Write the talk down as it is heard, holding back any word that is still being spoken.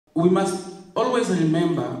we must always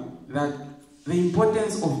remember that the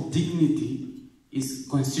importance of dignity is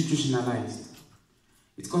constitutionalized.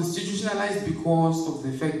 It's constitutionalized because of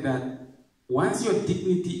the fact that once your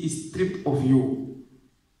dignity is stripped of you,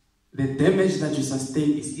 the damage that you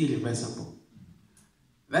sustain is irreversible.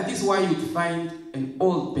 That is why you'd find an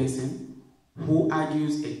old person who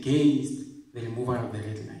argues against the removal of the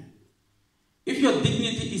red line. If your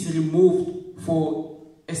dignity is removed for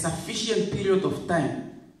a sufficient period of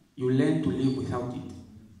time, you learn to live without it.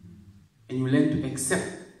 And you learn to accept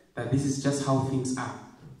that this is just how things are.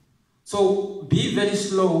 So be very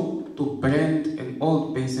slow to brand an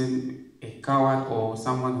old person a coward or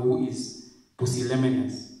someone who is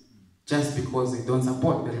pusillanimous just because they don't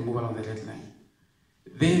support the removal of the red line.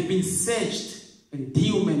 They have been searched and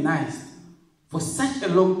dehumanized for such a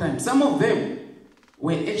long time. Some of them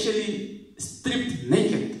were actually stripped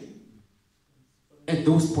naked at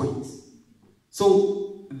those points.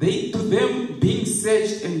 So to them, being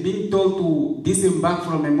searched and being told to disembark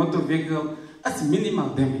from a motor vehicle, that's minimal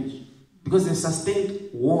damage because they sustained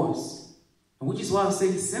wars. Which is why I'm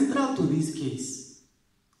saying central to this case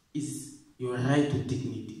is your right to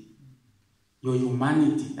dignity, your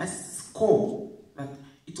humanity. That's core. That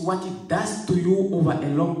it's what it does to you over a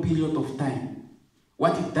long period of time,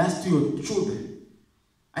 what it does to your children.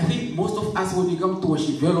 I think most of us, when we come to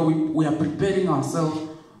Oshivelo, we are preparing ourselves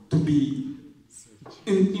to be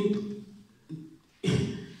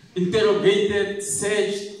interrogated,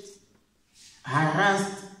 searched,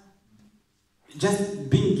 harassed, just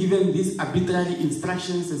being given these arbitrary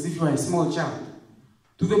instructions as if you are a small child.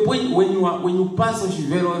 To the point when you pass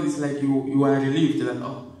Oshivelo, it's like you are relieved that,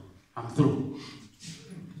 oh, I'm through.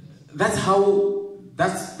 That's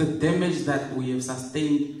the damage that we have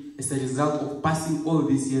sustained as a result of passing all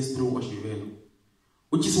these years through Oshivelo.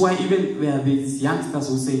 Which is why even there are these youngsters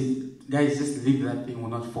who say, guys, just leave that thing, will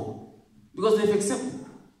not fall. Because they've accepted.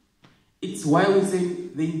 It's why we say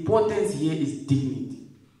the importance here is dignity.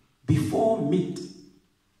 Before meat,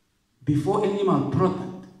 before animal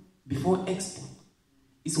product, before export,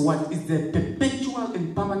 is what is the perpetual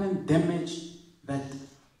and permanent damage that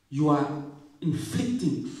you are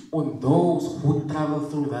inflicting on those who travel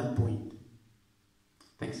through that point.